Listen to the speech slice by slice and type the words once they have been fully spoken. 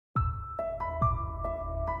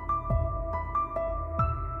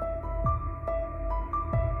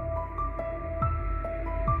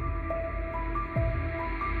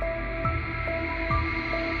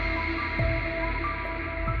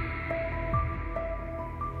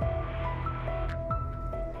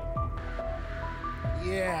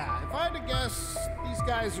Yeah, if I had to guess, these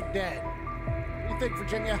guys are dead. What do you think,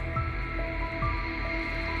 Virginia?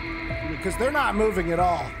 Because they're not moving at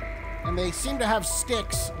all. And they seem to have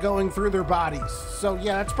sticks going through their bodies. So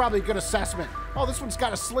yeah, that's probably a good assessment. Oh, this one's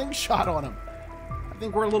got a slingshot on him. I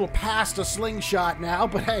think we're a little past a slingshot now,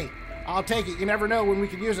 but hey, I'll take it. You never know when we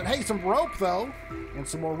can use it. Hey, some rope though, and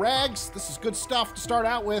some more rags. This is good stuff to start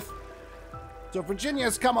out with. So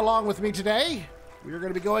Virginia's come along with me today. We are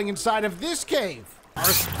going to be going inside of this cave. Our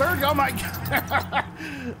third, oh my God.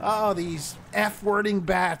 Oh, these F-wording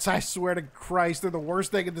bats. I swear to Christ, they're the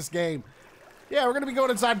worst thing in this game. Yeah, we're going to be going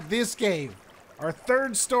inside this cave, our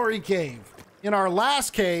third story cave. In our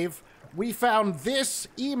last cave, we found this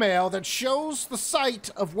email that shows the site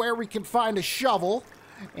of where we can find a shovel,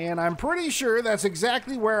 and I'm pretty sure that's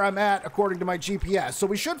exactly where I'm at according to my GPS. So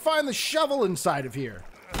we should find the shovel inside of here.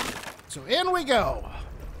 So in we go.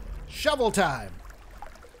 Shovel time.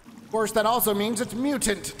 Of course, that also means it's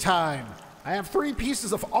mutant time. I have 3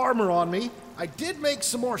 pieces of armor on me. I did make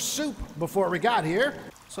some more soup before we got here,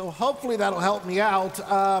 so hopefully that'll help me out.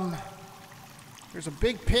 There's a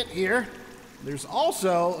big pit here. There's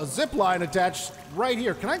also a zip line attached right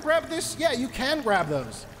here. Can I grab this? Yeah, you can grab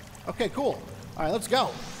those. Okay, cool. All right, let's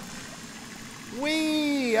go.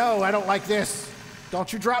 Whee! Oh, I don't like this.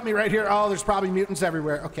 Don't you drop me right here. Oh, there's probably mutants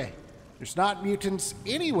everywhere. Okay, there's not mutants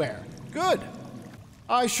anywhere. Good.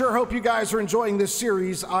 I sure hope you guys are enjoying this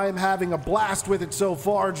series. I'm having a blast with it so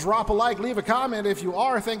far. Drop a like, leave a comment if you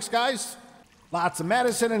are. Thanks, guys. Lots of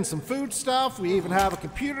medicine and some food stuff. We even have a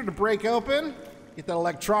computer to break open. Get that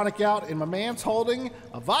electronic out, and my man's holding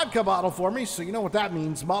a vodka bottle for me, so you know what that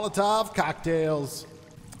means. Molotov cocktails.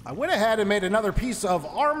 I went ahead and made another piece of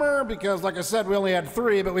armor because, like I said, we only had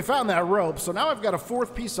 3, but we found that rope. So now I've got a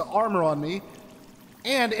 4th piece of armor on me.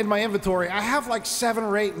 And in my inventory, I have like 7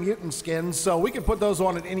 or 8 mutant skins, so we can put those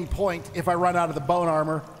on at any point if I run out of the bone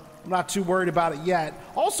armor. I'm not too worried about it yet.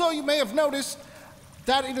 Also, you may have noticed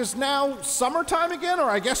that it is now summertime again, or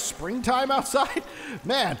I guess springtime outside.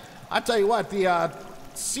 Man, I tell you what, the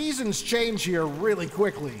seasons change here really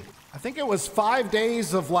quickly. I think it was 5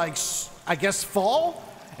 days of like, I guess fall,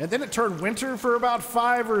 and then it turned winter for about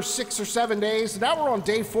 5 or 6 or 7 days. Now we're on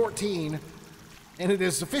day 14. And it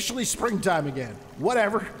is officially springtime again.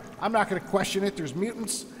 Whatever. I'm not going to question it. There's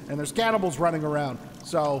mutants and there's cannibals running around.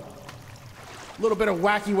 So, a little bit of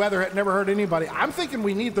wacky weather had never hurt anybody. I'm thinking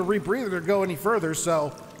we need the rebreather to go any further.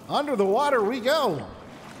 So, under the water we go.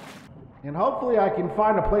 And hopefully I can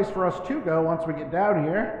find a place for us to go once we get down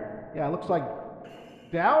here. Yeah, it looks like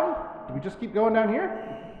down. Do we just keep going down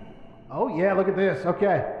here? Oh yeah, look at this.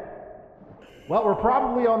 Okay. Well, we're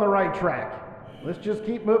probably on the right track. Let's just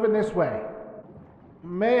keep moving this way.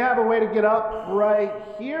 May have a way to get up right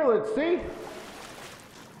here. Let's see.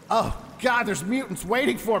 Oh, God, there's mutants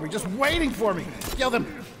waiting for me. Just waiting for me. Kill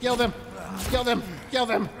them. Kill them. Kill them. Kill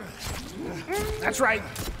them. That's right.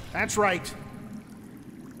 That's right.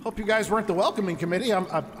 Hope you guys weren't the welcoming committee.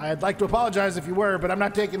 I'd like to apologize if you were, but I'm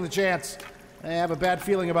not taking the chance. I have a bad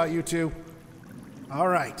feeling about you two. All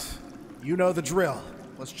right. You know the drill.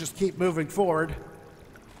 Let's just keep moving forward.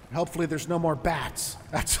 Hopefully there's no more bats.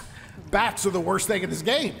 Bats are the worst thing in this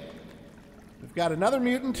game. We've got another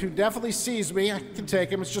mutant who definitely sees me. I can take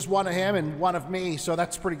him. It's just one of him and one of me, so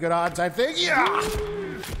that's pretty good odds, I think. Yeah!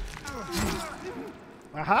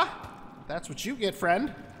 Uh-huh. That's what you get,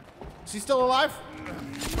 friend. Is he still alive?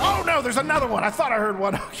 Oh, no, there's another one. I thought I heard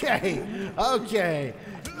one. Okay. Okay.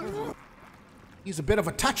 He's a bit of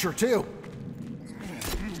a toucher, too.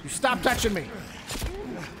 You stop touching me.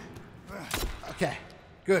 Okay.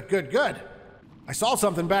 Good, good, good. I saw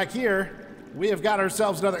something back here. We have got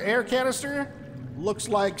ourselves another air canister. Looks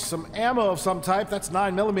like some ammo of some type. That's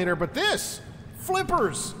 9mm, but this,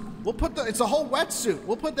 flippers. We'll put it's a whole wetsuit.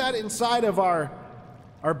 We'll put that inside of our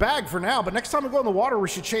bag for now, but next time we go in the water, we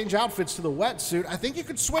should change outfits to the wetsuit. I think you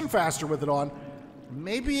could swim faster with it on.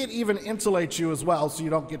 Maybe it even insulates you as well, so you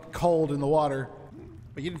don't get cold in the water.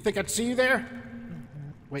 But you didn't think I'd see you there?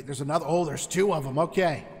 Wait, there's another, oh, there's 2 of them,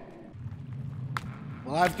 okay.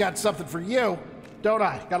 Well, I've got something for you. Don't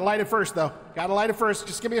I? Gotta light it first, though. Gotta light it first.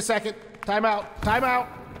 Just give me a second. Time out. Time out.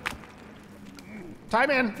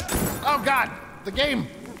 Time in. Oh, God. The game.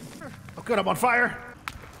 Oh, good. I'm on fire.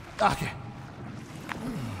 Okay.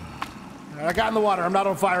 All right, I got in the water. I'm not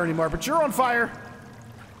on fire anymore, but you're on fire.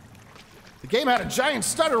 The game had a giant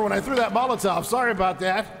stutter when I threw that Molotov. Sorry about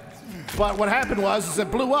that. But what happened was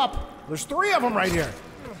it blew up. There's 3 of them right here.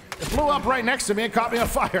 It blew up right next to me and caught me on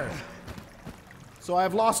fire. So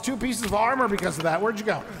I've lost 2 pieces of armor because of that. Where'd you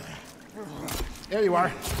go? There you are.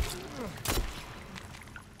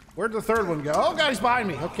 Where'd the 3rd one go? Oh, God, he's behind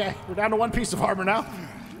me. Okay, we're down to 1 piece of armor now.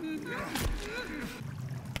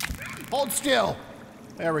 Hold still.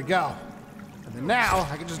 There we go. And then now,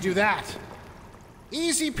 I can just do that.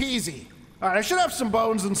 Easy peasy. All right, I should have some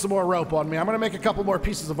bones and some more rope on me. I'm gonna make a couple more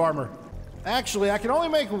pieces of armor. Actually, I can only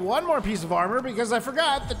make one more piece of armor because I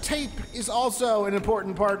forgot the tape is also an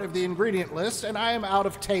important part of the ingredient list, and I am out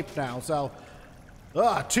of tape now, so...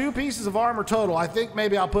 2 pieces of armor total. I think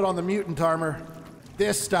maybe I'll put on the mutant armor.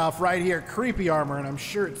 This stuff right here, creepy armor, and I'm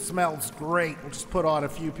sure it smells great. We'll just put on a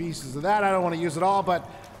few pieces of that. I don't want to use it all, but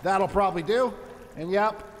that'll probably do. And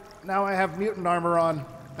yep, now I have mutant armor on.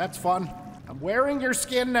 That's fun. I'm wearing your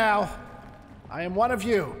skin now. I am one of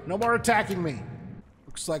you. No more attacking me.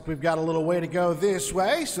 Looks like we've got a little way to go this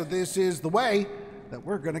way, so this is the way that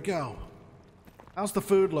we're gonna go. How's the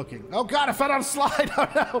food looking? Oh God, I fell down a slide. Oh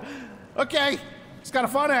no. Okay, it's kind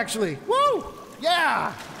of fun actually. Woo!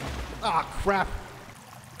 Yeah! Ah, crap.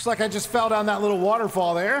 Looks like I just fell down that little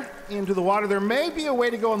waterfall there into the water. There may be a way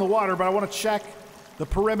to go in the water, but I want to check the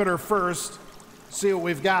perimeter first, see what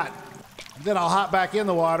we've got. Then I'll hop back in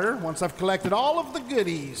the water once I've collected all of the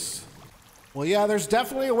goodies. Well, yeah, there's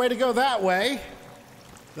definitely a way to go that way.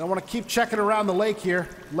 Then I want to keep checking around the lake here.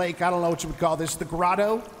 Lake, I don't know what you would call this. The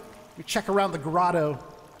grotto. We check around the grotto.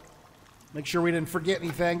 Make sure we didn't forget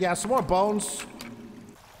anything. Yeah, some more bones.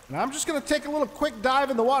 And I'm just going to take a little quick dive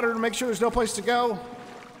in the water to make sure there's no place to go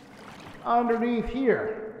underneath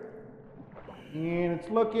here. And it's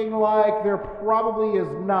looking like there probably is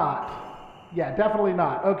not. Yeah, definitely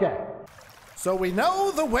not. Okay. So we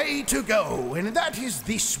know the way to go, and that is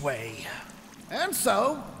this way. And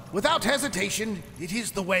so, without hesitation, it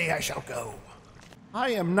is the way I shall go.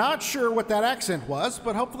 I am not sure what that accent was,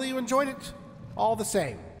 but hopefully you enjoyed it all the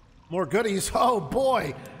same. More goodies. Oh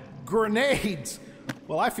boy, grenades.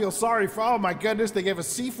 Well, I feel sorry for, oh my goodness, they gave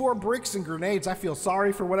us C4 bricks and grenades. I feel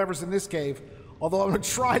sorry for whatever's in this cave. Although I'm gonna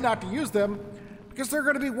try not to use them, because they're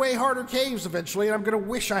gonna be way harder caves eventually, and I'm gonna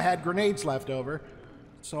wish I had grenades left over.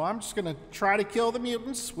 So I'm just gonna try to kill the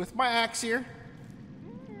mutants with my axe here.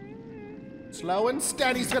 Slow and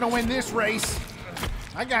steady's gonna win this race.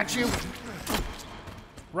 I got you.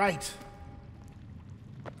 Right.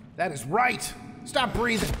 That is right. Stop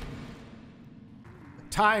breathing. The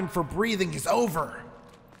time for breathing is over.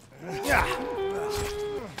 Yeah.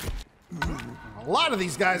 A lot of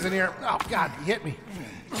these guys in here. Oh God, he hit me.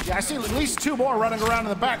 Yeah, I see at least 2 more running around in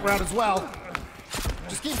the background as well.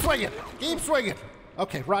 Just keep swinging. Keep swinging.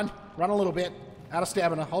 Okay, run. Run a little bit. Out of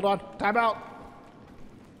stamina. Hold on. Time out.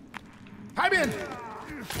 Time in!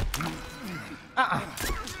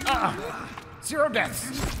 0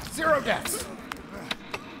 deaths. 0 deaths.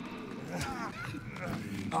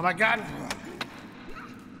 Oh my God.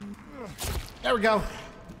 There we go.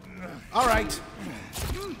 All right.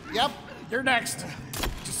 Yep, you're next.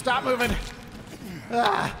 Just stop moving.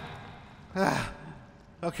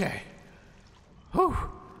 Okay. Whew.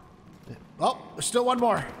 Oh, there's still one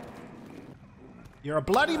more. You're a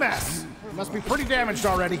bloody mess. You must be pretty damaged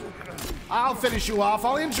already. I'll finish you off.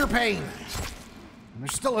 I'll end your pain. And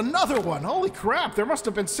there's still another one. Holy crap, there must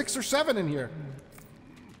have been 6 or 7 in here.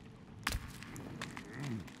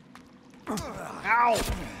 Ow!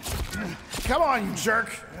 Come on, you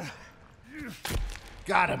jerk.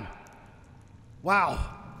 Got him. Wow,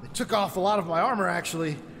 they took off a lot of my armor,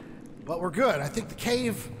 actually. But we're good. I think the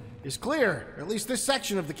cave is clear. Or at least this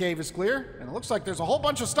section of the cave is clear. And it looks like there's a whole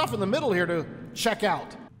bunch of stuff in the middle here to check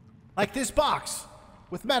out. Like this box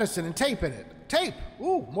with medicine and tape in it. Tape!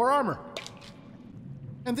 Ooh, more armor.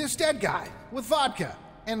 And this dead guy with vodka.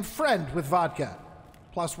 And friend with vodka.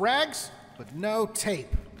 Plus rags, but no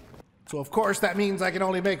tape. So of course that means I can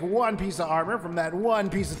only make 1 piece of armor from that 1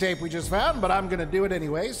 piece of tape we just found, but I'm gonna do it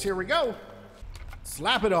anyways. Here we go.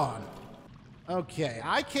 Slap it on. Okay,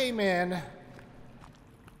 I came in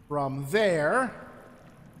from there,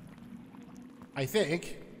 I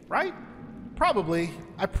think, right? Probably.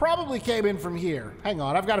 I probably came in from here. Hang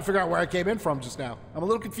on, I've got to figure out where I came in from just now. I'm a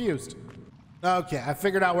little confused. Okay, I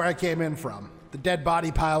figured out where I came in from. The dead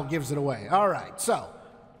body pile gives it away. All right, so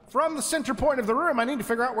from the center point of the room, I need to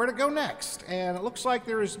figure out where to go next. And it looks like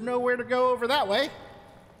there is nowhere to go over that way.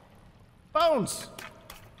 Bones.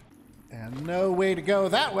 And no way to go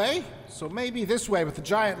that way. So maybe this way with the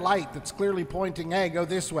giant light that's clearly pointing, hey, go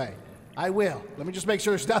this way. I will. Let me just make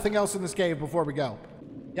sure there's nothing else in this cave before we go.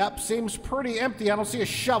 Yep, seems pretty empty. I don't see a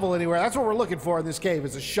shovel anywhere. That's what we're looking for in this cave,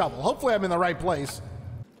 is a shovel. Hopefully I'm in the right place.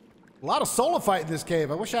 A lot of solophyte in this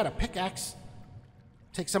cave. I wish I had a pickaxe.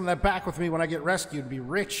 Take some of that back with me when I get rescued and be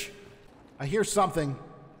rich. I hear something.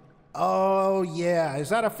 Oh, yeah. Is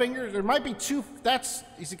that a finger? There might be 2.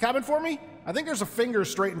 Is he coming for me? I think there's a finger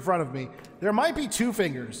straight in front of me. There might be 2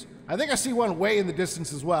 fingers. I think I see one way in the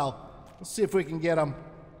distance as well. Let's see if we can get him.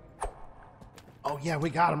 Oh yeah, we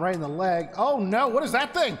got him right in the leg. Oh no, what is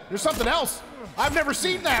that thing? There's something else. I've never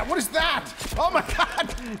seen that. What is that? Oh my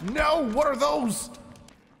God. No, what are those?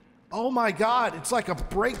 Oh my God, it's like a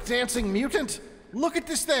breakdancing mutant. Look at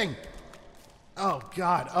this thing. Oh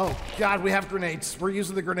God, we have grenades. We're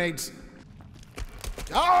using the grenades.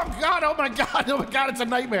 Oh God, oh my God, oh my God, it's a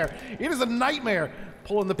nightmare. It is a nightmare.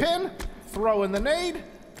 Pulling the pin, throwing the nade,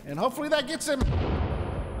 and hopefully that gets him.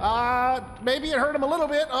 Maybe it hurt him a little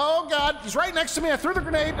bit. Oh God, he's right next to me. I threw the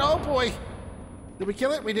grenade. Oh boy. Did we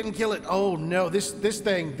kill it? We didn't kill it. Oh no, this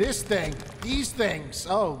thing, these things.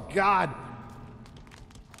 Oh God.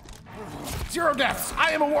 0 deaths.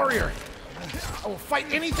 I am a warrior. I will fight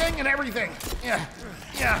anything and everything.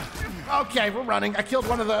 Yeah. Okay, we're running. I killed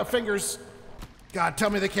one of the fingers. God, tell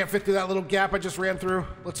me they can't fit through that little gap I just ran through.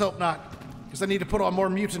 Let's hope not, because I need to put on more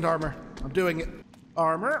mutant armor. I'm doing it.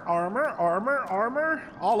 Armor.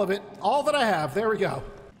 All of it. All that I have. There we go.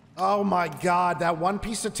 Oh my God, that one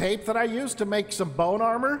piece of tape that I used to make some bone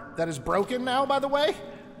armor that is broken now, by the way,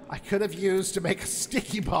 I could have used to make a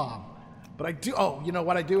sticky bomb. But I do, oh, you know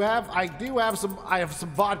what I do have? I have some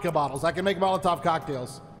vodka bottles. I can make Molotov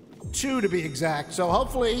cocktails. 2 to be exact. So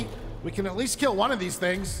hopefully we can at least kill one of these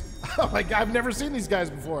things. Oh my God, I've never seen these guys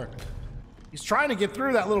before. He's trying to get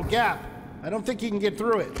through that little gap. I don't think he can get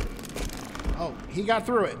through it. Oh, he got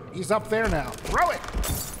through it. He's up there now. Throw it!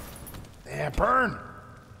 Yeah, burn!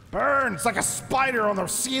 Burn! It's like a spider on the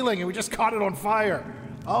ceiling and we just caught it on fire.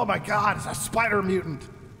 Oh my God, it's a spider mutant.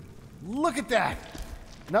 Look at that.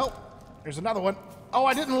 Nope. There's another one. Oh,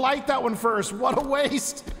 I didn't light that one first. What a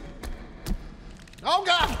waste. Oh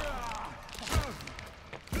God!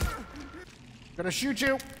 Gonna shoot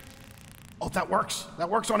you. Oh, that works. That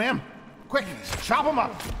works on him. Quick, chop him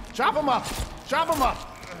up. Chop him up. Chop him up.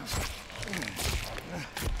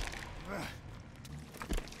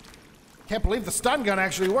 Can't believe the stun gun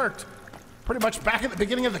actually worked. Pretty much back at the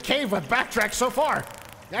beginning of the cave, I've backtracked so far.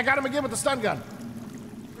 Yeah, I got him again with the stun gun.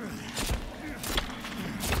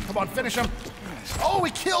 Come on, finish him. Oh,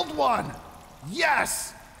 we killed one.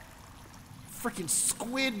 Yes. Freaking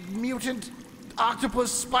squid, mutant,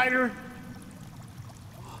 octopus, spider.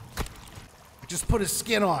 I just put his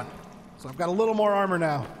skin on. So I've got a little more armor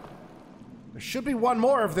now. There should be one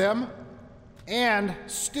more of them. And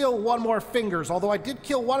still one more fingers, although I did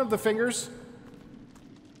kill one of the fingers.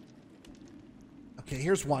 Okay,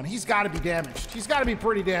 here's one. He's got to be damaged. He's got to be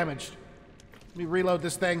pretty damaged. Let me reload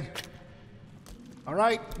this thing. All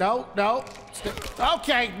right. No.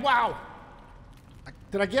 Okay, wow.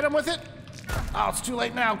 Did I get him with it? Oh, it's too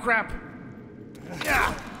late now. Crap.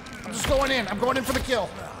 Yeah. I'm just going in. I'm going in for the kill.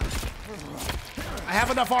 I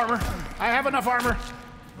have enough armor.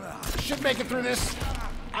 Should make it through this.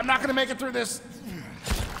 I'm not going to make it through this.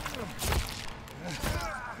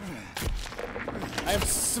 I have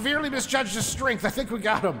severely misjudged his strength. I think we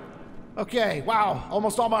got him. Okay, wow.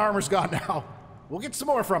 Almost all my armor's gone now. We'll get some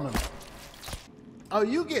more from him. Oh,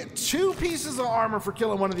 you get 2 pieces of armor for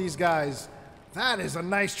killing one of these guys. That is a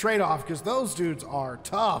nice trade-off, because those dudes are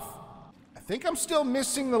tough. I think I'm still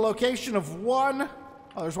missing the location of one.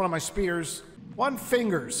 Oh, there's one of my spears. 1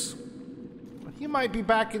 fingers. He might be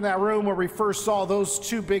back in that room where we first saw those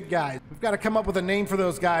 2 big guys. We've got to come up with a name for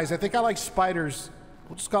those guys. I think I like spiders.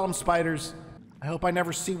 We'll just call them spiders. I hope I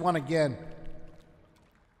never see one again.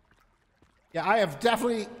 Yeah, I have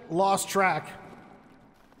definitely lost track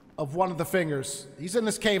of one of the fingers. He's in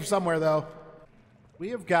this cave somewhere, though. We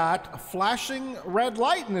have got a flashing red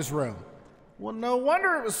light in this room. Well, no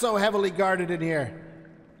wonder it was so heavily guarded in here.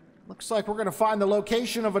 Looks like we're going to find the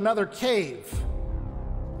location of another cave.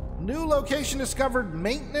 New location discovered,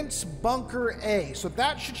 maintenance bunker A. So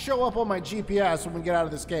that should show up on my GPS when we get out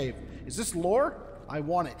of this cave. Is this lore? I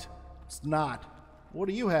want it. It's not. What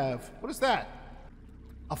do you have? What is that?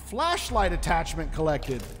 A flashlight attachment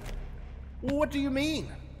collected. What do you mean?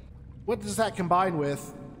 What does that combine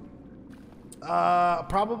with?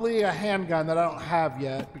 Probably a handgun that I don't have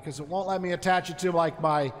yet, because it won't let me attach it to like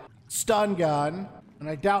my stun gun. And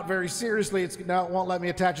I doubt very seriously it won't let me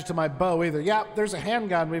attach it to my bow either. Yep, there's a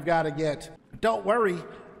handgun we've got to get. But don't worry.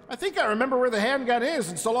 I think I remember where the handgun is,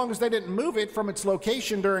 and so long as they didn't move it from its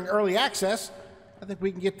location during early access, I think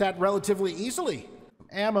we can get that relatively easily.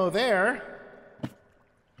 Ammo there.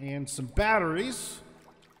 And some batteries.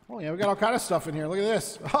 Oh yeah, we got all kind of stuff in here. Look at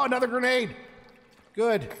this. Oh, another grenade.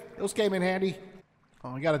 Good. Those came in handy.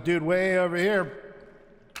 Oh, we got a dude way over here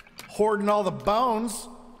hoarding all the bones.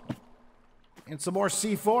 And some more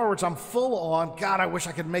C4, which I'm full on. God, I wish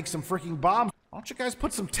I could make some freaking bombs. Why don't you guys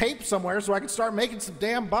put some tape somewhere so I can start making some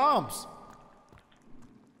damn bombs?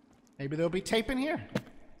 Maybe there'll be tape in here.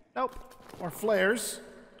 Nope. More flares.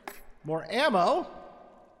 More ammo.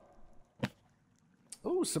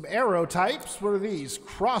 Ooh, some arrow types. What are these?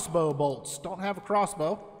 Crossbow bolts. Don't have a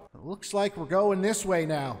crossbow. It looks like we're going this way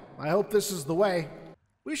now. I hope this is the way.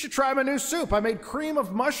 We should try my new soup. I made cream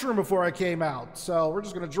of mushroom before I came out. So we're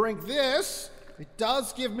just going to drink this. It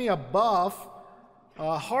does give me a buff.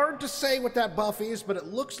 Hard to say what that buff is, but it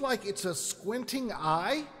looks like it's a squinting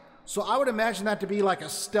eye. So I would imagine that to be like a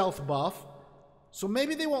stealth buff. So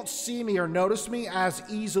maybe they won't see me or notice me as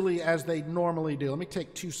easily as they normally do. Let me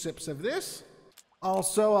take 2 sips of this.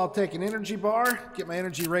 Also, I'll take an energy bar, get my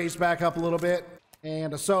energy raised back up a little bit,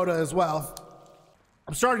 and a soda as well.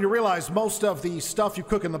 I'm starting to realize most of the stuff you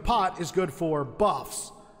cook in the pot is good for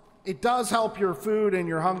buffs. It does help your food and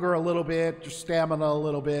your hunger a little bit, your stamina a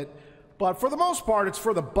little bit, but for the most part, it's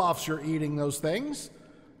for the buffs you're eating those things.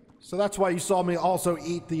 So that's why you saw me also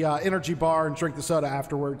eat the energy bar and drink the soda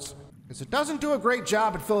afterwards. Because it doesn't do a great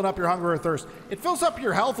job at filling up your hunger or thirst. It fills up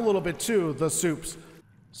your health a little bit too, the soups.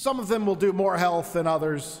 Some of them will do more health than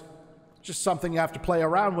others. Just something you have to play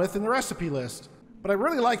around with in the recipe list. But I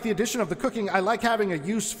really like the addition of the cooking. I like having a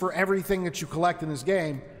use for everything that you collect in this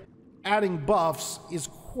game. Adding buffs is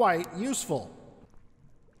quite useful.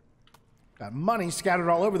 Got money scattered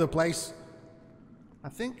all over the place. I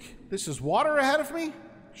think this is water ahead of me.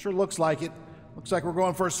 Sure looks like it. Looks like we're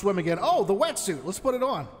going for a swim again. Oh, the wetsuit. Let's put it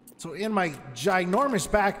on. So in my ginormous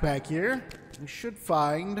backpack here, we should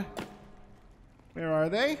find... Where are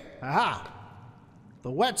they? Aha!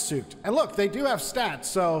 The wetsuit. And look, they do have stats.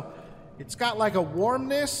 So it's got like a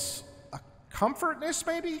warmness, a comfortness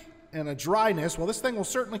maybe, and a dryness. Well, this thing will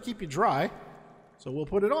certainly keep you dry. So we'll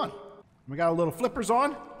put it on. We got our little flippers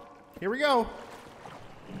on. Here we go.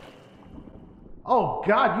 Oh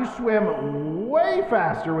God, you swim way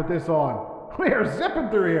faster with this on. We are zipping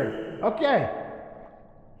through here. Okay.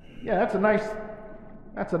 Yeah, that's a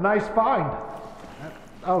nice find.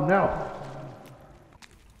 Oh no.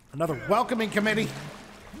 Another welcoming committee.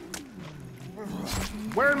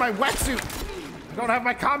 Wearing my wetsuit. I don't have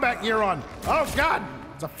my combat gear on. Oh God,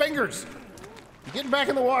 it's the fingers. I'm getting back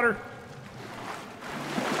in the water.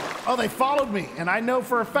 Oh, they followed me, and I know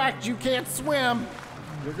for a fact you can't swim.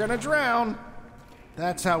 You're gonna drown.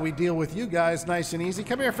 That's how we deal with you guys, nice and easy.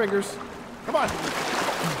 Come here, fingers. Come on.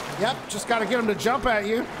 Yep, just gotta get them to jump at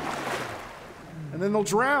you. And then they'll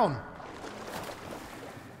drown.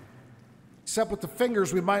 Except with the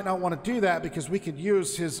fingers, we might not want to do that because we could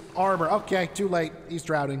use his armor. Okay, too late. He's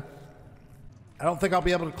drowning. I don't think I'll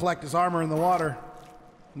be able to collect his armor in the water.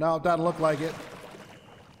 No, it doesn't look like it.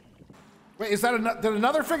 Wait, is that did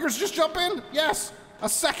another fingers just jump in? Yes, a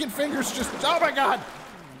second fingers just, oh my God.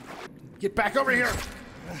 Get back over here.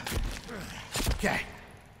 Okay.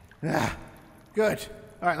 Ah, good.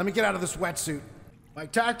 All right, let me get out of this wetsuit. My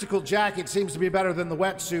tactical jacket seems to be better than the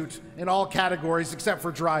wetsuit in all categories except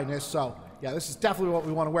for dryness, so yeah, this is definitely what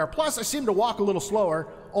we want to wear. Plus, I seem to walk a little slower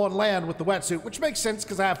on land with the wetsuit, which makes sense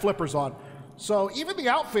because I have flippers on. So even the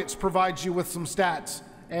outfits provides you with some stats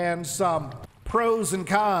and some pros and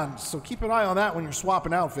cons. So keep an eye on that when you're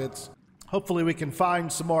swapping outfits. Hopefully we can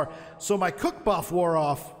find some more. So my cook buff wore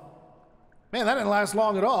off. Man, that didn't last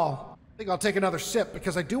long at all. I think I'll take another sip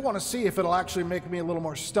because I do want to see if it'll actually make me a little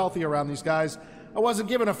more stealthy around these guys. I wasn't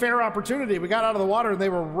given a fair opportunity. We got out of the water and they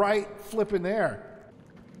were right flipping there.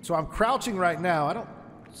 So I'm crouching right now. I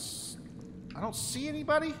don't see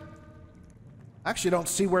anybody. I actually don't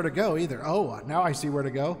see where to go either. Oh, now I see where to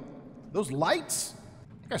go. Those lights?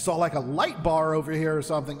 I think I saw like a light bar over here or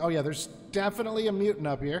something. Oh yeah, there's definitely a mutant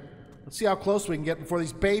up here. Let's see how close we can get before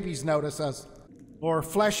these babies notice us. Or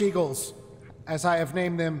flesh eagles, as I have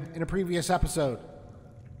named them in a previous episode.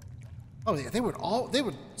 Oh yeah, they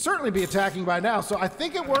would certainly be attacking by now, so I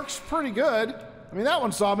think it works pretty good. I mean, that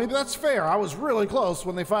one saw me, but that's fair. I was really close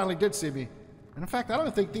when they finally did see me. And in fact, I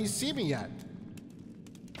don't think these see me yet.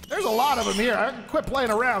 There's a lot of them here. I can quit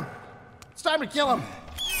playing around. It's time to kill them.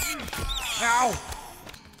 Ow.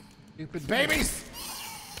 Stupid babies.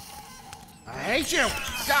 I hate you.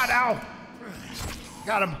 God, ow.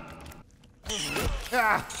 Got him.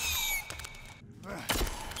 Ah.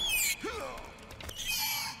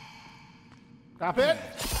 Stop it.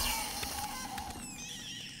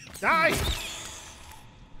 Die.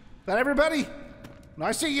 Is that everybody? No,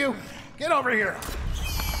 I see you. Get over here.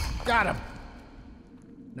 Got him.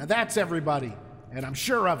 Now that's everybody, and I'm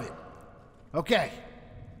sure of it. Okay,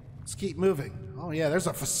 let's keep moving. Oh yeah, there's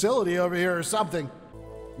a facility over here or something.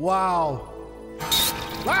 Wow.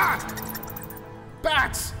 Ah!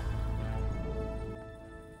 Bats!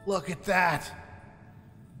 Look at that.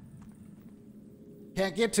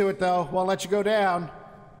 Can't get to it though, won't let you go down.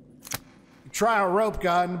 Try a rope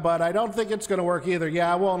gun, but I don't think it's gonna work either.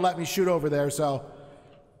 Yeah, it won't let me shoot over there, so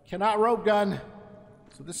cannot rope gun.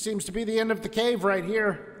 So So this seems to be the end of the cave right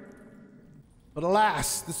here. But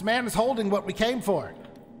alas, this man is holding what we came for.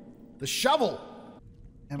 The shovel.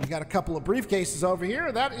 And we got a couple of briefcases over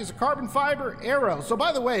here. That is a carbon fiber arrow. So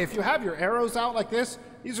by the way, if you have your arrows out like this,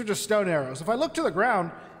 these are just stone arrows. If I look to the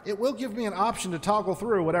ground, it will give me an option to toggle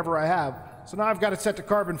through whatever I have. So now I've got it set to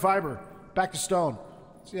carbon fiber, back to stone.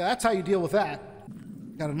 So yeah, that's how you deal with that.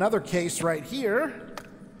 Got another case right here.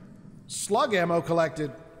 Slug ammo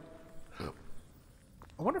collected.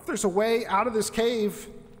 I wonder if there's a way out of this cave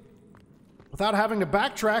without having to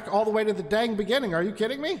backtrack all the way to the dang beginning. Are you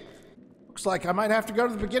kidding me? Looks like I might have to go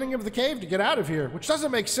to the beginning of the cave to get out of here, which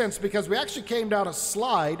doesn't make sense because we actually came down a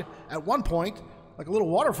slide at one point, like a little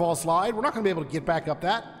waterfall slide. We're not going to be able to get back up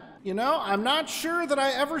that. You know, I'm not sure that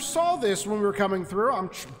I ever saw this when we were coming through. I'm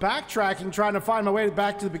backtracking, trying to find my way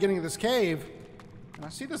back to the beginning of this cave. And I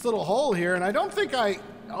see this little hole here, and I don't think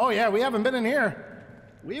oh yeah, we haven't been in here.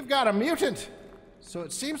 We've got a mutant. So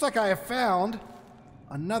it seems like I have found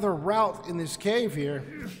another route in this cave here.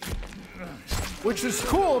 Which is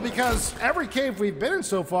cool because every cave we've been in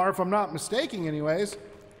so far, if I'm not mistaken anyways,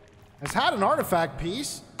 has had an artifact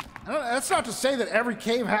piece. That's not to say that every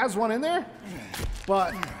cave has one in there,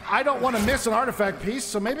 but I don't want to miss an artifact piece,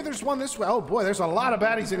 so maybe there's one this way. Oh boy, there's a lot of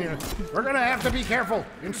baddies in here. We're gonna have to be careful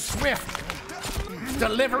and swift.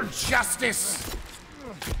 Deliver justice.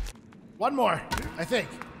 One more, I think.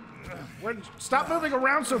 Stop moving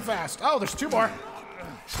around so fast. Oh, there's two more.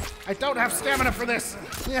 I don't have stamina for this.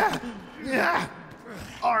 Yeah.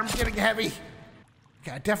 Arms getting heavy.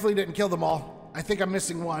 Okay, I definitely didn't kill them all. I think I'm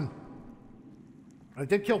missing one. I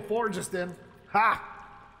did kill 4 just then. Ha!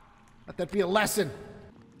 Let that be a lesson.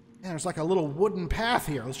 Yeah, there's like a little wooden path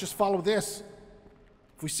here. Let's just follow this.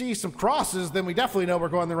 If we see some crosses, then we definitely know we're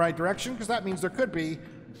going the right direction, because that means there could be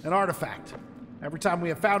an artifact. Every time we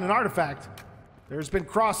have found an artifact, there's been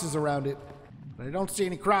crosses around it. But I don't see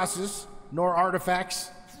any crosses, nor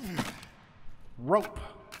artifacts. Rope.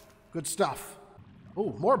 Good stuff.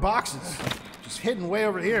 Oh, more boxes. Just hidden way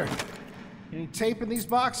over here. Any tape in these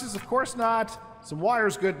boxes? Of course not. Some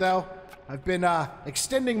wire's good, though. I've been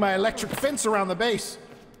extending my electric fence around the base.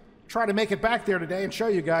 Try to make it back there today and show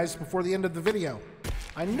you guys before the end of the video.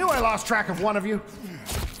 I knew I lost track of one of you.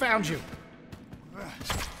 Found you.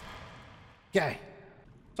 Okay.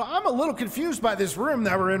 So I'm a little confused by this room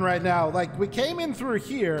that we're in right now. Like, we came in through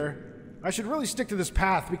here. I should really stick to this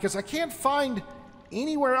path because I can't find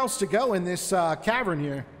anywhere else to go in this cavern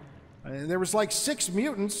here. There was like 6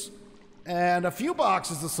 mutants and a few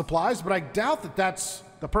boxes of supplies, but I doubt that that's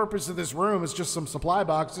the purpose of this room, is just some supply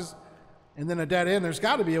boxes and then a dead end. There's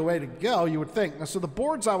got to be a way to go, you would think. Now, so the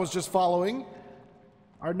boards I was just following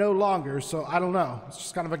are no longer, so I don't know. It's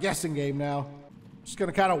just kind of a guessing game now. I'm just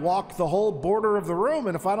going to kind of walk the whole border of the room,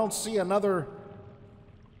 and if I don't see another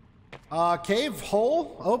cave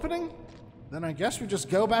hole opening, then I guess we just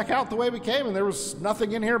go back out the way we came, and there was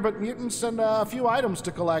nothing in here but mutants and a few items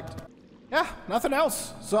to collect. Yeah, nothing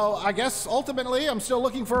else. So I guess ultimately I'm still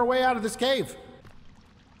looking for a way out of this cave.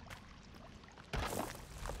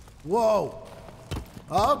 Whoa.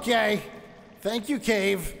 Okay. Thank you,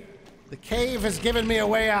 cave. The cave has given me a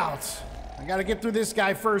way out. I gotta get through this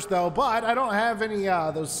guy first, though, but I don't have any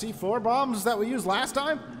those C4 bombs that we used last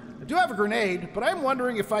time. I do have a grenade, but I'm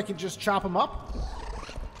wondering if I could just chop him up.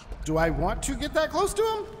 Do I want to get that close to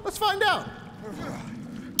him? Let's find out.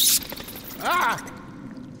 Ah!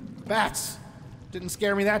 Bats. Didn't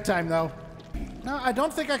scare me that time, though. No, I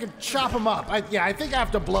don't think I could chop him up. Yeah, I think I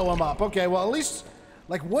have to blow him up. Okay, well, at least,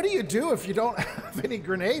 like, what do you do if you don't have any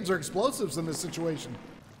grenades or explosives in this situation?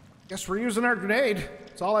 Guess we're using our grenade.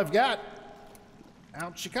 That's all I've got.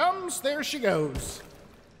 Out she comes. There she goes.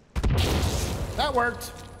 That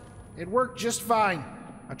worked. It worked just fine.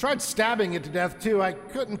 I tried stabbing it to death, too. I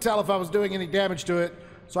couldn't tell if I was doing any damage to it,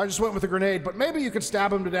 so I just went with a grenade. But maybe you could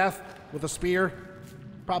stab him to death with a spear.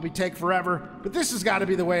 Probably take forever, but this has got to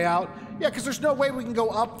be the way out. Yeah, because there's no way we can go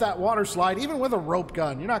up that water slide, even with a rope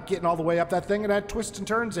gun. You're not getting all the way up that thing. It had twists and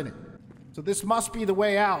turns in it. So this must be the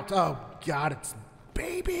way out. Oh, God, it's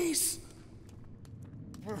babies.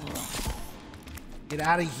 Get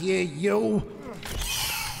out of here, you.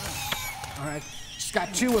 All right. Just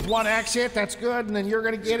got 2 with 1 axe hit. That's good. And then you're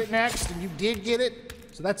going to get it next. And you did get it.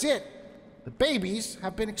 So that's it. The babies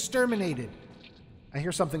have been exterminated. I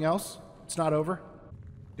hear something else. It's not over.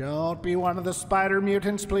 Don't be one of the spider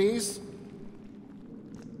mutants, please.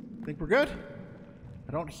 Think we're good?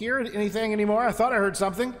 I don't hear anything anymore. I thought I heard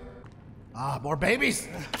something. Ah, more babies.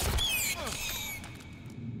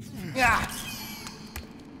 Yeah.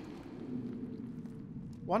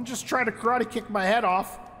 One just tried to karate kick my head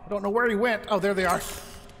off. I don't know where he went. Oh, there they are.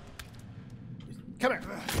 Come here.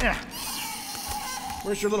 Yeah.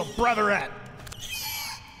 Where's your little brother at?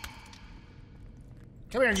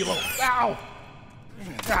 Come here, you little... Ow!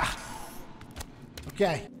 Ah.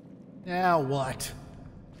 Okay. Now what?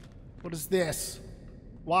 What is this?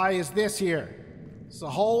 Why is this here? It's a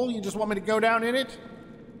hole? You just want me to go down in it?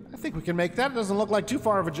 I think we can make that. It doesn't look like too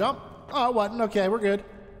far of a jump. Oh, it wasn't. Okay, we're good.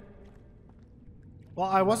 Well,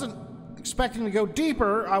 I wasn't expecting to go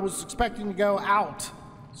deeper. I was expecting to go out.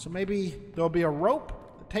 So maybe there'll be a rope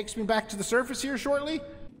that takes me back to the surface here shortly?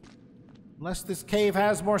 Unless this cave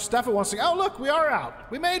has more stuff it wants to... Oh, look, we are out.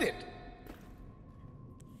 We made it.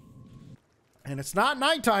 And it's not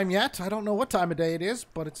nighttime yet. I don't know what time of day it is,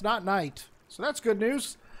 but it's not night. So that's good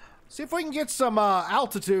news. See if we can get some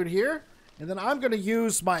altitude here. And then I'm going to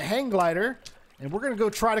use my hang glider. And we're going to go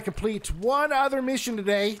try to complete one other mission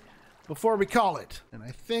today before we call it. And I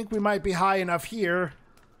think we might be high enough here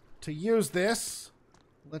to use this.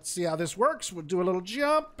 Let's see how this works. We'll do a little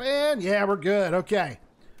jump. And yeah, we're good. Okay.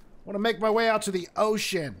 I want to make my way out to the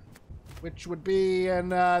ocean, which would be in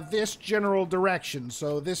this general direction.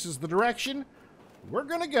 So this is the direction we're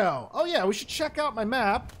going to go. Oh, yeah, we should check out my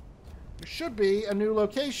map. There should be a new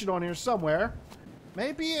location on here somewhere.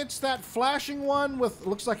 Maybe it's that flashing one with,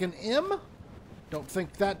 looks like an M. Don't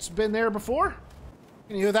think that's been there before.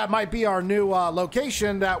 Anywho, that might be our new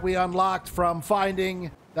location that we unlocked from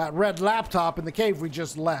finding that red laptop in the cave we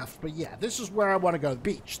just left. But yeah, this is where I want to go, the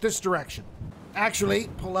beach, this direction. Actually,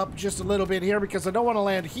 pull up just a little bit here because I don't want to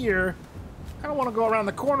land here. I kind of want to go around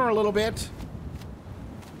the corner a little bit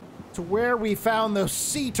to where we found those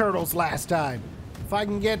sea turtles last time. If I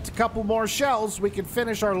can get a couple more shells, we can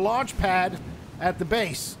finish our launch pad at the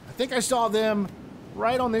base. I think I saw them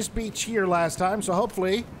right on this beach here last time, so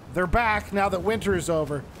hopefully they're back now that winter is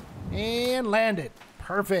over. And land it.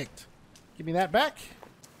 Perfect. Give me that back.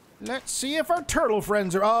 Let's see if our turtle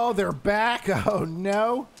friends are... Oh, they're back. Oh,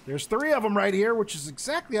 no. There's 3 of them right here, which is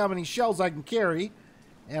exactly how many shells I can carry.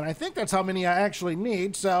 And I think that's how many I actually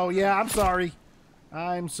need. So, yeah, I'm sorry.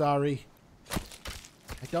 I'm sorry.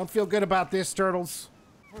 I don't feel good about this, turtles.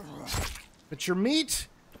 But your meat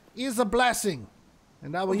is a blessing.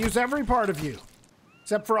 And I will use every part of you.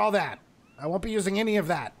 Except for all that. I won't be using any of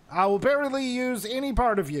that. I will barely use any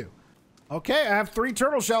part of you. Okay, I have 3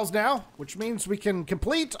 turtle shells now, which means we can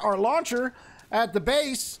complete our launcher at the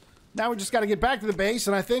base. Now we just got to get back to the base,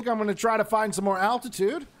 and I think I'm going to try to find some more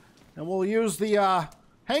altitude. And we'll use the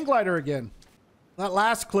hang glider again. That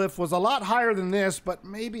last cliff was a lot higher than this, but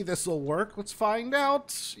maybe this will work. Let's find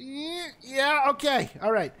out. Yeah, okay.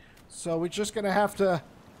 All right. So we're just going to have to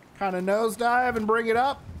kind of nosedive and bring it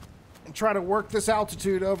up and try to work this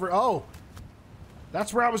altitude over. Oh,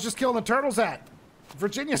 that's where I was just killing the turtles at.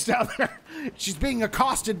 Virginia's down there. She's being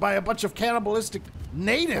accosted by a bunch of cannibalistic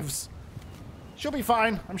natives. She'll be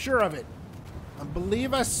fine. I'm sure of it. I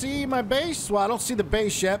believe I see my base. Well, I don't see the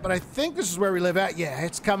base yet, but I think this is where we live at. Yeah,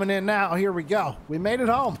 it's coming in now. Here we go. We made it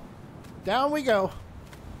home. Down we go.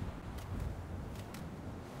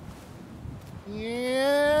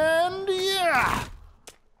 And yeah.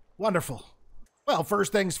 Wonderful. Well,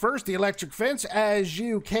 first things first, the electric fence, as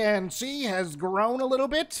you can see, has grown a little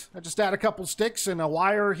bit. I just add a couple sticks and a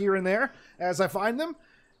wire here and there as I find them.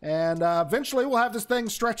 And eventually we'll have this thing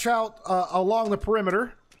stretch out along the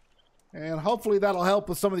perimeter. And hopefully that'll help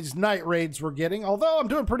with some of these night raids we're getting. Although I'm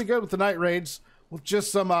doing pretty good with the night raids with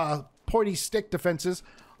just some pointy stick defenses.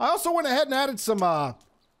 I also went ahead and added some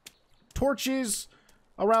torches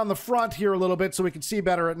around the front here a little bit so we can see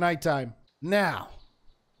better at nighttime. Now,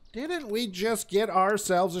 didn't we just get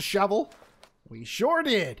ourselves a shovel? We sure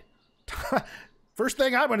did. First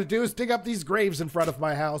thing I'm going to do is dig up these graves in front of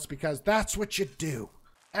my house because that's what you do.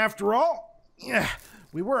 After all, yeah,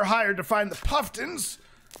 we were hired to find the Puffins.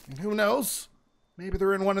 And who knows? Maybe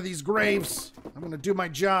they're in one of these graves. I'm going to do my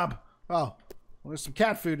job. Oh, well, there's some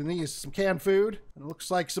cat food in these. Some canned food. And it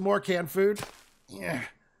looks like some more canned food. Yeah.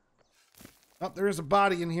 Oh, there is a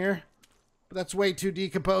body in here. But that's way too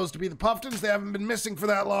decomposed to be the Puffins. They haven't been missing for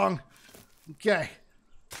that long. Okay.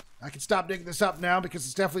 I can stop digging this up now because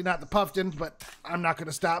it's definitely not the Puffins, but I'm not going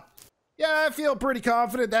to stop. Yeah, I feel pretty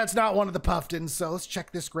confident that's not one of the Puffins, so let's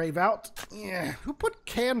check this grave out. Yeah, who put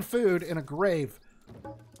canned food in a grave?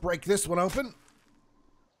 Break this one open.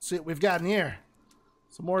 See what we've got in here.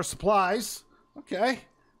 Some more supplies. Okay.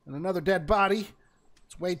 And another dead body.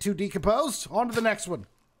 It's way too decomposed. On to the next one.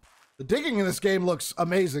 The digging in this game looks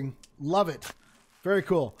amazing. Love it. Very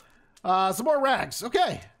cool. Some more rags.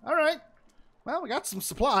 Okay. All right. Well, we got some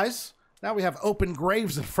supplies. Now we have open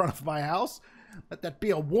graves in front of my house. Let that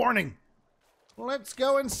be a warning. Let's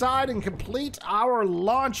go inside and complete our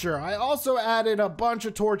launcher. I also added a bunch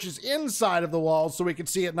of torches inside of the walls so we can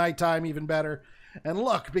see at nighttime even better. And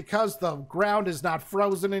look, because the ground is not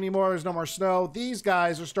frozen anymore, there's no more snow, these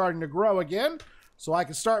guys are starting to grow again, so I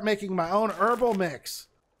can start making my own herbal mix.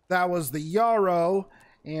 That was the yarrow,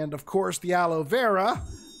 and of course the aloe vera,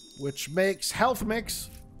 which makes health mix.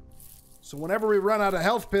 So whenever we run out of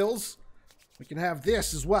health pills, we can have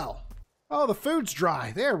this as well. Oh, the food's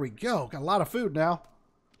dry. There we go. Got a lot of food now.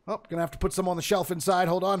 Oh, gonna have to put some on the shelf inside.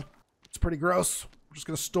 Hold on. It's pretty gross. We're just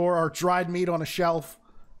gonna store our dried meat on a shelf.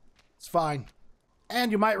 It's fine.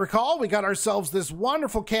 And you might recall, we got ourselves this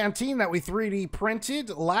wonderful canteen that we 3D printed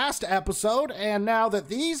last episode. And now that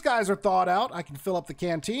these guys are thawed out, I can fill up the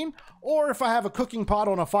canteen. Or if I have a cooking pot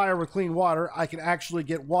on a fire with clean water, I can actually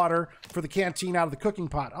get water for the canteen out of the cooking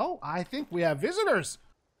pot. Oh, I think we have visitors.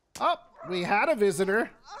 Oh, we had a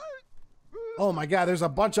visitor. Oh my God, there's a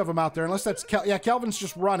bunch of them out there. Unless that's yeah, Kelvin's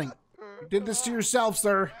just running. You did this to yourself,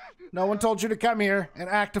 sir. No one told you to come here and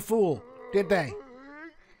act a fool, did they?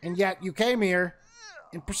 And yet you came here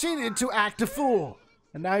and proceeded to act a fool.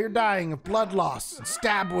 And now you're dying of blood loss and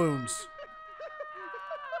stab wounds.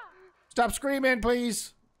 Stop screaming,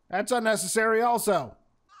 please. That's unnecessary also.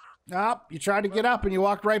 Nope, you tried to get up and you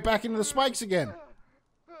walked right back into the spikes again.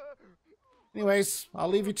 Anyways, I'll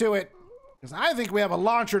leave you to it. Because I think we have a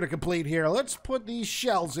launcher to complete here. Let's put these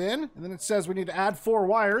shells in. And then it says we need to add 4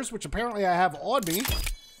 wires, which apparently I have on me.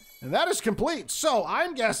 And that is complete. So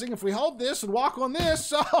I'm guessing if we hold this and walk on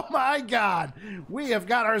this, oh my God, we have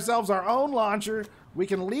got ourselves our own launcher. We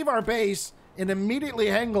can leave our base and immediately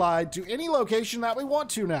hang glide to any location that we want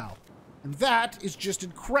to now. And that is just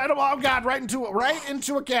incredible. Oh God, right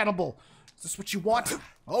into a cannibal. Is this what you want?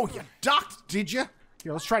 Oh, you ducked, did you?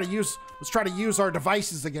 Here, let's try to use our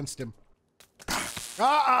devices against him.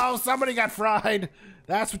 Uh-oh, somebody got fried.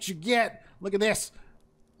 That's what you get. Look at this.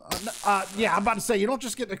 Yeah, I'm about to say, you don't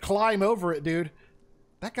just get to climb over it, dude.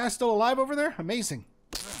 That guy's still alive over there? Amazing.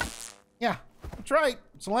 Yeah, that's right.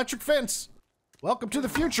 It's an electric fence. Welcome to the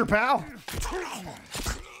future, pal.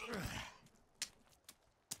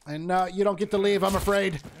 And you don't get to leave, I'm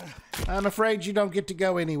afraid. I'm afraid you don't get to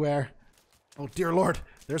go anywhere. Oh, dear Lord.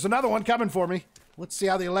 There's another one coming for me. Let's see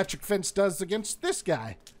how the electric fence does against this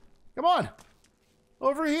guy. Come on.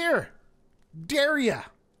 Over here. Dare ya.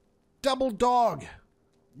 Double dog.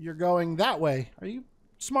 You're going that way. Are you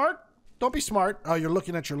smart? Don't be smart. Oh, you're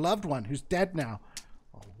looking at your loved one who's dead now.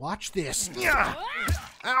 Oh, watch this. Yeah.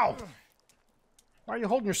 Ow. Why are you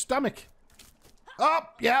holding your stomach? Oh,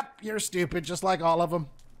 yep. You're stupid, just like all of them.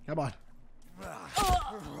 Come on.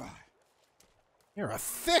 You're a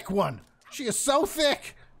thick one. She is so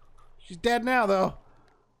thick. She's dead now, though.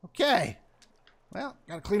 Okay. Well,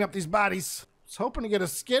 gotta clean up these bodies. I was hoping to get a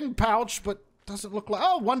skin pouch, but doesn't look like...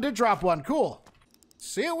 Oh, one did drop one. Cool.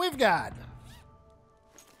 See what we've got.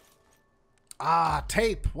 Ah,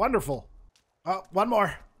 tape. Wonderful. Oh, one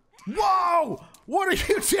more. Whoa! What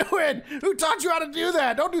are you doing? Who taught you how to do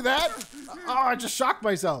that? Don't do that. Oh, I just shocked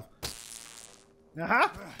myself. Uh-huh.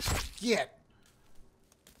 Get.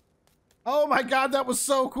 Oh my God, that was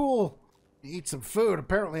so cool. Eat some food.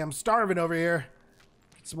 Apparently I'm starving over here.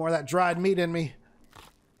 Get some more of that dried meat in me. A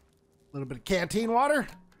little bit of canteen water.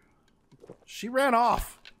 She ran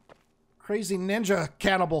off. Crazy ninja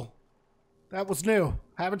cannibal. That was new.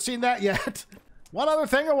 Haven't seen that yet. One other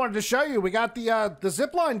thing I wanted to show you. We got the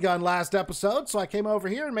zipline gun last episode, so I came over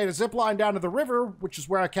here and made a zipline down to the river, which is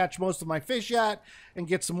where I catch most of my fish at, and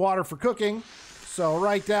get some water for cooking. So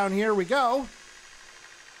right down here we go.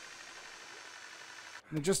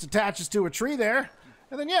 And it just attaches to a tree there.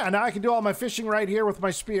 And then, yeah, now I can do all my fishing right here with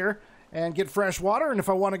my spear and get fresh water. And if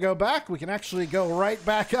I want to go back, we can actually go right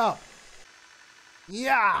back up.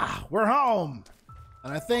 Yeah, we're home.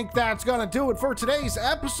 And I think that's going to do it for today's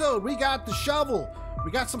episode. We got the shovel.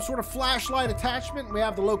 We got some sort of flashlight attachment. And we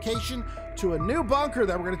have the location to a new bunker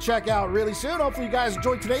that we're going to check out really soon. Hopefully you guys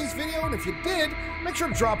enjoyed today's video. And if you did, make sure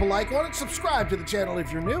to drop a like on it. Subscribe to the channel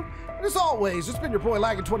if you're new. And as always, it's been your boy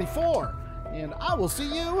Laggin24. And I will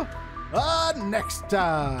see you next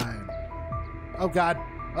time. Oh, God.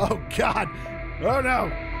 Oh, God. Oh,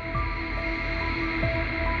 no.